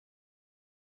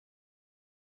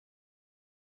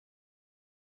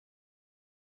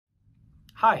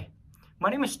Hi, my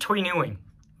name is Thuy Nguyen.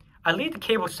 I lead the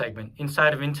cable segment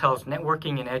inside of Intel's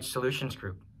Networking and Edge Solutions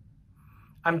Group.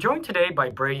 I'm joined today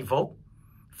by Brady Volpe,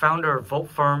 founder of Volpe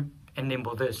Firm and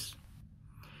Intel.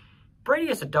 Brady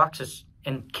is a DOCSIS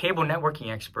and cable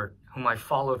networking expert whom I've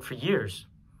followed for years.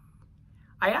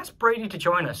 I asked Brady to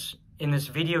join us in this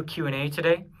video Q&A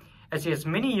today as he has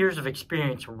many years of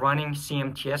experience running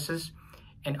CMTSs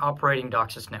and operating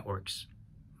DOCSIS networks.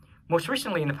 Most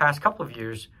recently, in the past couple of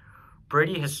years,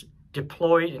 Brady has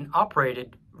deployed and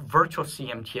operated virtual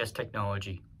CMTS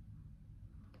technology.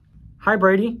 Hi,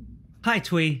 Brady. Hi,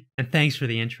 Thuy, and thanks for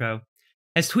the intro.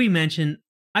 As Thuy mentioned,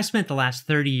 I spent the last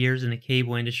 30 years in the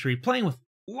cable industry playing with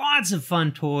lots of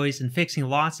fun toys and fixing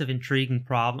lots of intriguing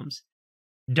problems.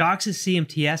 DOCSIS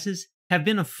CMTSs have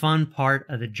been a fun part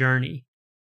of the journey,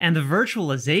 and the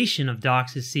virtualization of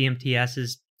DOCSIS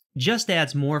CMTSs just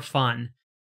adds more fun.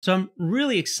 So I'm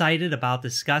really excited about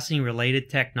discussing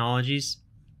related technologies.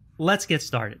 Let's get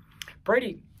started.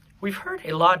 Brady, we've heard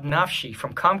Elad Nafshi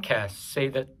from Comcast say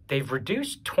that they've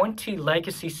reduced 20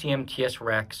 legacy CMTS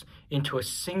racks into a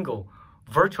single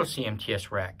virtual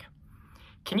CMTS rack.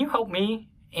 Can you help me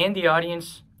and the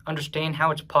audience understand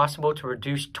how it's possible to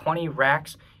reduce 20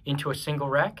 racks into a single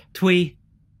rack? Thuy,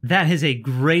 that is a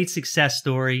great success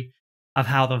story of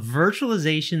how the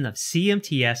virtualization of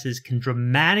CMTSs can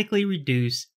dramatically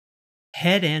reduce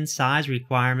head-end size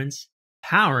requirements,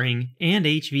 powering, and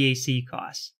HVAC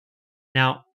costs.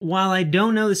 Now, while I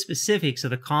don't know the specifics of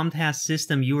the Comcast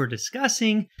system you were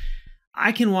discussing,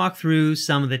 I can walk through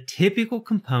some of the typical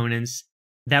components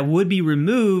that would be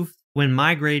removed when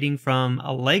migrating from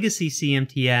a legacy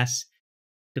CMTS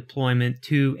deployment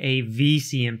to a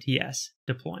vCMTS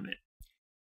deployment.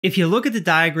 If you look at the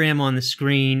diagram on the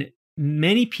screen,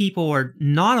 many people are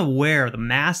not aware of the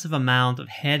massive amount of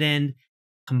head-end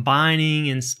combining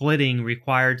and splitting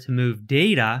required to move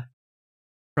data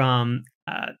from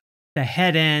the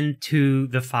head end to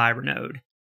the fiber node.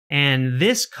 And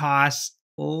this costs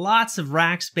lots of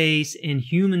rack space and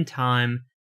human time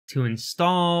to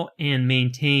install and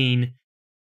maintain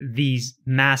these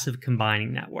massive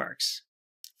combining networks.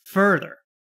 Further,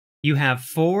 you have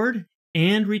forward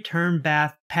and return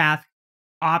path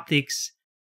optics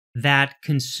that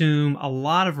consume a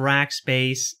lot of rack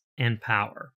space and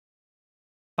power.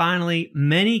 Finally,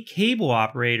 many cable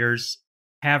operators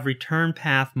have return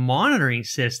path monitoring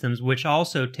systems which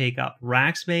also take up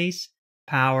rack space,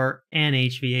 power, and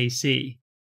HVAC.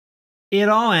 It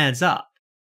all adds up.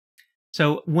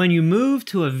 So when you move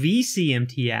to a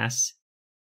vCMTS,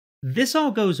 this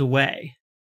all goes away.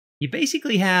 You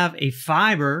basically have a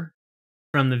fiber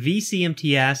from the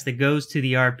vCMTS that goes to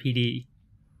the RPD.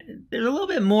 There's a little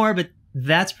bit more, but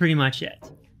that's pretty much it.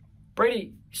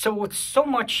 Brady, so with so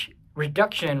much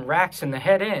reduction in racks in the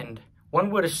head end,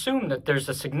 one would assume that there's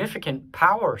a significant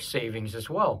power savings as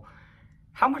well.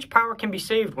 How much power can be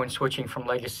saved when switching from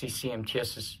legacy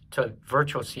CMTSs to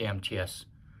virtual CMTS?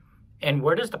 And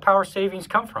where does the power savings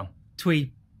come from?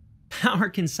 Thuy, power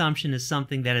consumption is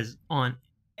something that is on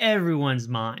everyone's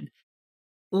mind,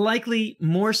 likely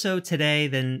more so today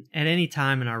than at any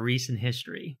time in our recent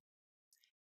history.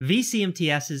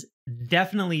 vCMTSs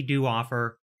definitely do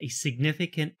offer a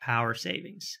significant power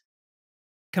savings.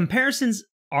 Comparisons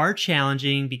are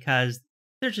challenging because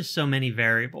there's just so many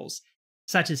variables,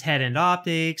 such as head-end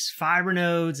optics, fiber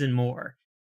nodes, and more.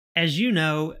 As you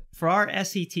know, for our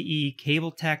SCTE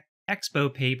Cable Tech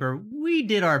Expo paper, we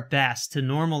did our best to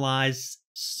normalize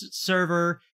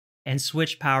server and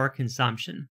switch power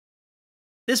consumption.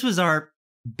 This was our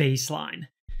baseline.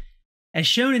 As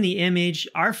shown in the image,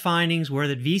 our findings were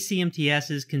that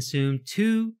vCMTSs consume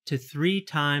 2 to 3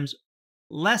 times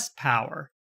less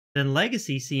power than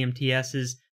legacy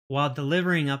CMTSs while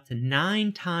delivering up to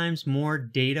 9 times more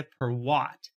data per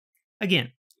watt.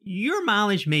 Again, your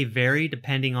mileage may vary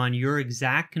depending on your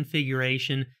exact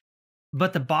configuration,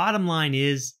 but the bottom line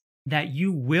is that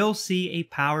you will see a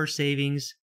power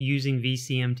savings using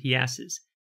vCMTSs,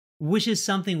 which is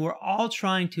something we're all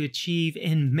trying to achieve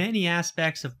in many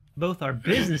aspects of both our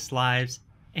business lives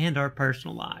and our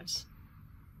personal lives.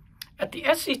 At the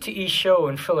SCTE show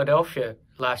in Philadelphia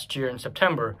last year in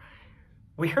September,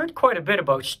 we heard quite a bit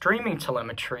about streaming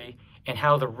telemetry and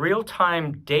how the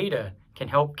real-time data can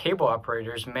help cable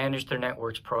operators manage their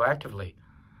networks proactively.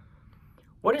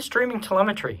 What is streaming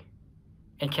telemetry?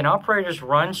 And can operators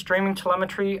run streaming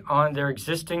telemetry on their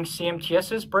existing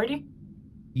CMTSs, Brady?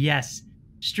 Yes,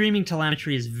 streaming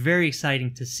telemetry is very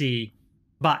exciting to see,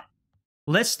 but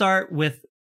let's start with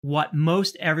what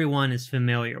most everyone is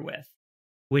familiar with,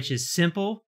 which is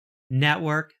Simple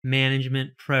Network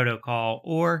Management Protocol,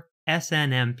 or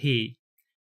SNMP.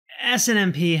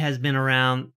 SNMP has been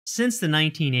around since the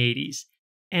 1980s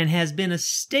and has been a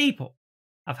staple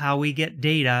of how we get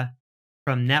data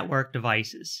from network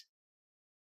devices.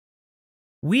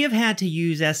 We have had to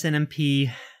use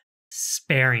SNMP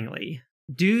sparingly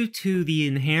due to the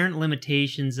inherent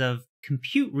limitations of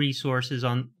compute resources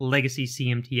on legacy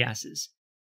CMTSs,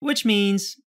 which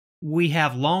means we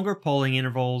have longer polling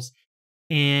intervals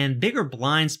and bigger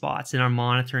blind spots in our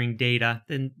monitoring data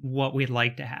than what we'd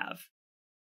like to have.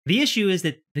 The issue is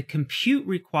that the compute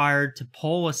required to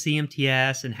poll a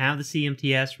CMTS and have the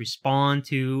CMTS respond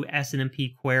to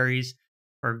SNMP queries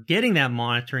for getting that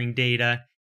monitoring data,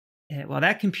 well,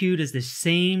 that compute is the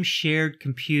same shared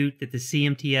compute that the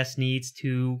CMTS needs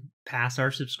to pass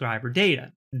our subscriber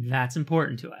data. That's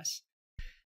important to us.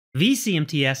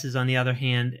 vCMTSs, on the other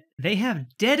hand, they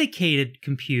have dedicated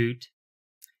compute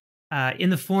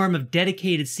in the form of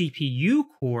dedicated CPU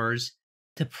cores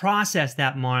to process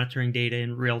that monitoring data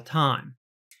in real time.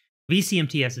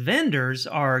 vCMTS vendors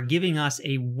are giving us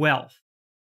a wealth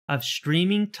of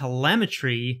streaming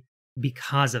telemetry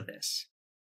because of this.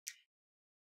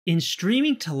 In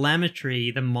streaming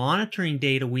telemetry, the monitoring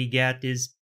data we get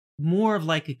is more of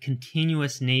like a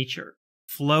continuous nature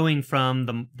flowing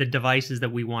from the devices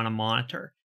that we want to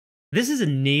monitor. This is a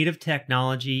native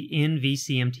technology in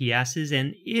vCMTSs,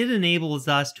 and it enables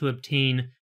us to obtain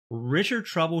richer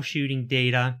troubleshooting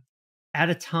data at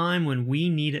a time when we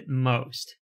need it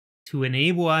most to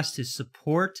enable us to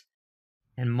support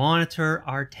and monitor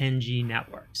our 10G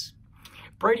networks.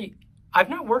 Brady, I've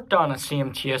not worked on a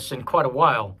CMTS in quite a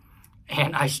while,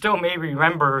 and I still may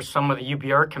remember some of the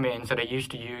UBR commands that I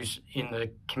used to use in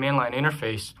the command line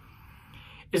interface.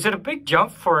 Is it a big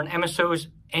jump for an MSO's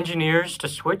engineers to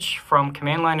switch from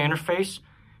command line interface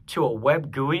to a web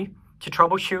GUI to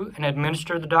troubleshoot and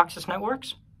administer the DOCSIS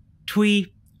networks?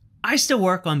 Thuy, I still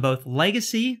work on both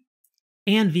legacy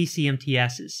and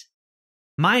vCMTSs.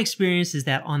 My experience is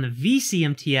that on the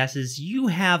vCMTSs, you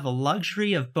have the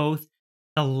luxury of both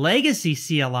the legacy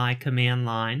CLI command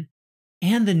line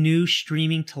and the new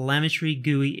streaming telemetry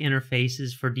GUI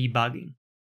interfaces for debugging.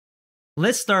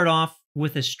 Let's start off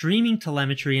with the streaming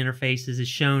telemetry interfaces as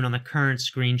shown on the current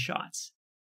screenshots.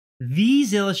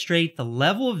 These illustrate the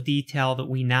level of detail that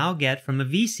we now get from a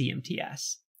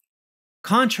vCMTS.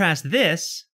 Contrast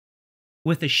this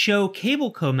with the show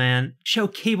cable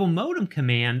modem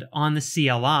command on the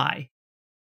CLI.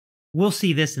 We'll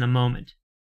see this in a moment.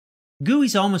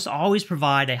 GUIs almost always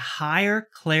provide a higher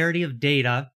clarity of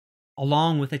data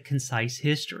along with a concise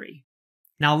history.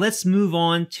 Now let's move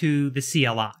on to the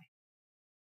CLI.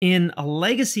 In a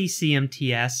legacy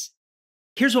CMTS,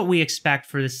 here's what we expect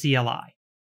for the CLI.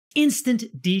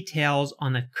 Instant details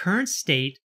on the current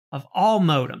state of all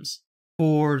modems.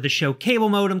 For the show cable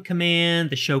modem command,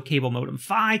 the show cable modem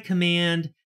Thuy command,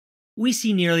 we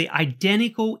see nearly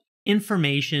identical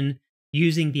information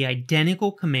using the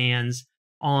identical commands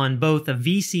on both the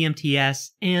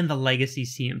vCMTS and the legacy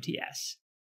CMTS.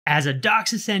 As a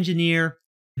DOCSIS engineer,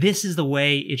 this is the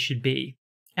way it should be,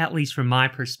 at least from my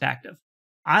perspective.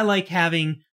 I like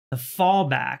having the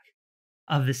fallback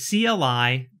of the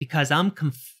CLI because I'm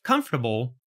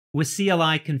comfortable with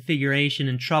CLI configuration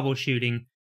and troubleshooting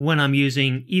when I'm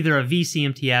using either a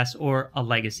vCMTS or a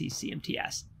legacy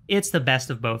CMTS. It's the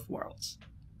best of both worlds.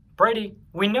 Brady,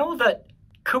 we know that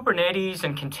Kubernetes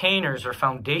and containers are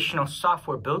foundational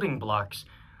software building blocks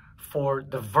for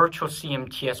the virtual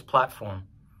CMTS platform.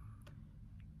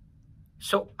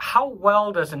 So how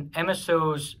well does an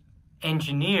MSO's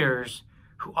engineers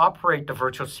who operate the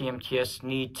virtual CMTS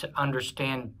need to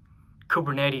understand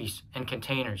Kubernetes and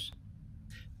containers?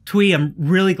 Thuy, I'm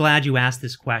really glad you asked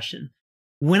this question.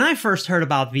 When I first heard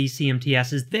about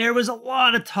vCMTSs, there was a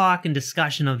lot of talk and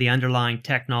discussion of the underlying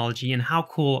technology and how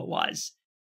cool it was,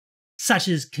 such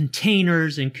as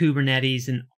containers and Kubernetes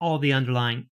and all the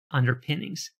underlying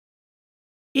underpinnings.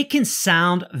 It can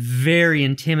sound very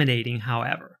intimidating,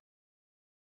 however.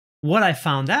 What I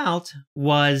found out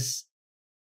was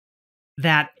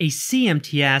that a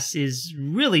CMTS is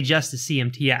really just a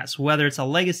CMTS, whether it's a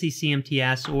legacy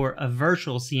CMTS or a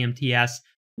virtual CMTS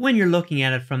when you're looking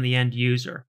at it from the end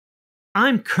user.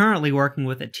 I'm currently working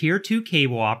with a Tier 2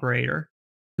 cable operator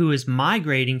who is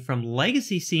migrating from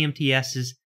legacy CMTSs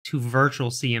to virtual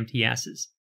CMTSs.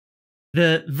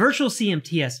 The virtual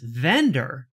CMTS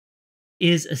vendor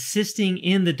is assisting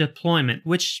in the deployment,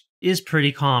 which is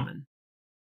pretty common.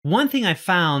 One thing I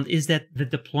found is that the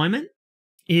deployment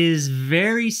is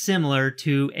very similar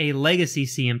to a legacy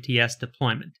CMTS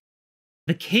deployment.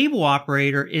 The cable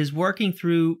operator is working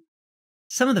through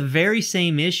some of the very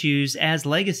same issues as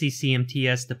legacy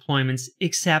CMTS deployments,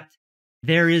 except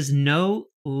there is no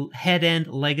head-end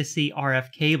legacy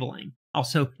RF cabling,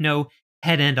 also no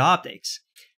head-end optics.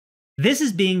 This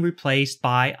is being replaced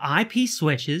by IP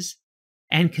switches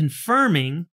and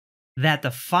confirming that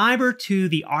the fiber to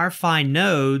the RFI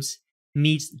nodes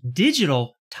meets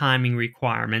digital timing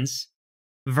requirements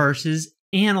versus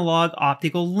analog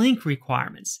optical link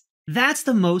requirements. That's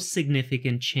the most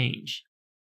significant change.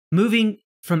 Moving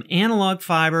from analog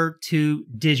fiber to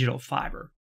digital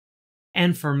fiber.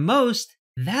 And for most,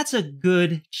 that's a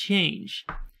good change.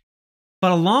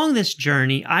 But along this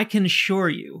journey, I can assure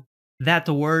you that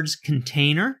the words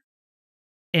container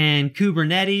and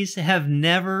Kubernetes have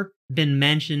never been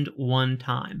mentioned one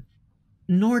time,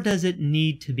 nor does it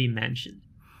need to be mentioned.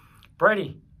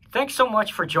 Brady, thanks so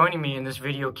much for joining me in this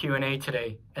video Q&A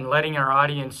today and letting our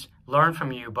audience learn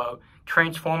from you about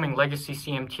transforming legacy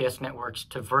CMTS networks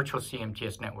to virtual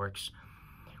CMTS networks.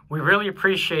 We really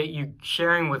appreciate you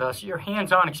sharing with us your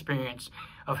hands-on experience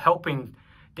of helping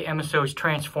the MSOs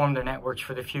transform their networks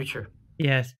for the future.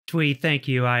 Yes, Thuy, thank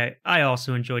you. I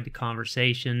also enjoyed the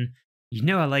conversation. You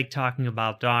know I like talking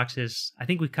about DOCSIS. I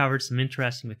think we covered some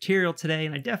interesting material today,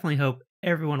 and I definitely hope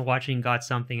everyone watching got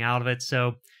something out of it.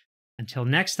 So until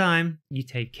next time, you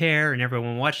take care, and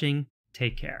everyone watching,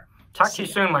 take care. Talk to you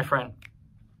soon, my friend.